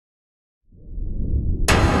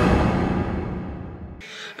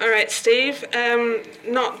All right, Steve.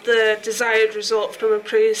 Not the desired result from a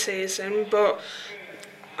pre-season, but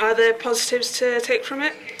are there positives to take from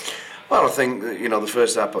it? Well, I think that, the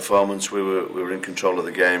first half performance, we were in control of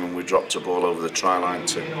the game, and we dropped a ball over the try line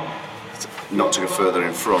not to go further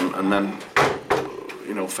in front. And then,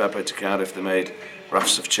 fair play to Cardiff, they made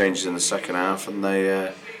rafts of changes in the second half, and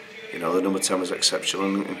the number 10 was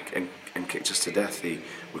exceptional and kicked us to death. We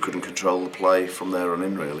couldn't control the play from there on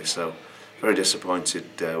in, really. So very disappointed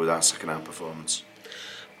with our second half performance.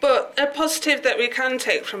 But a positive that we can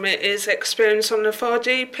take from it is experience on the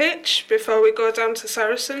 4G pitch before we go down to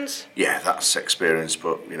Saracens. Yeah, that's experience,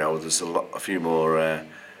 but there's a few more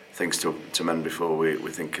things to mend before we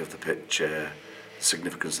think of the pitch, the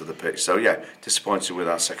significance of the pitch. So yeah, disappointed with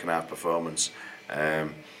our second half performance.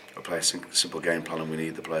 We play a simple game plan, and we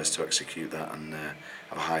need the players to execute that and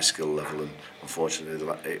have a high skill level. And unfortunately,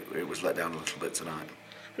 it was let down a little bit tonight.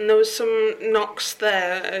 And there was some knocks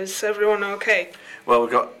there. Is everyone okay? Well, we've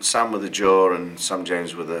got Sam with a jaw and Sam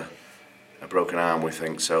James with a broken arm, we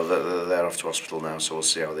think. So they're off to hospital now, so we'll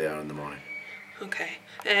see how they are in the morning. Okay.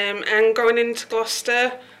 And going into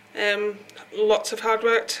Gloucester, lots of hard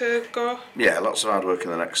work to go? Yeah, lots of hard work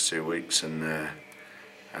in the next 2 weeks, and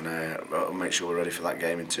I'll make sure we're ready for that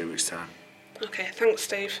game in 2 weeks' time. Okay, thanks,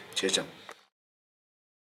 Steve. Cheers, John.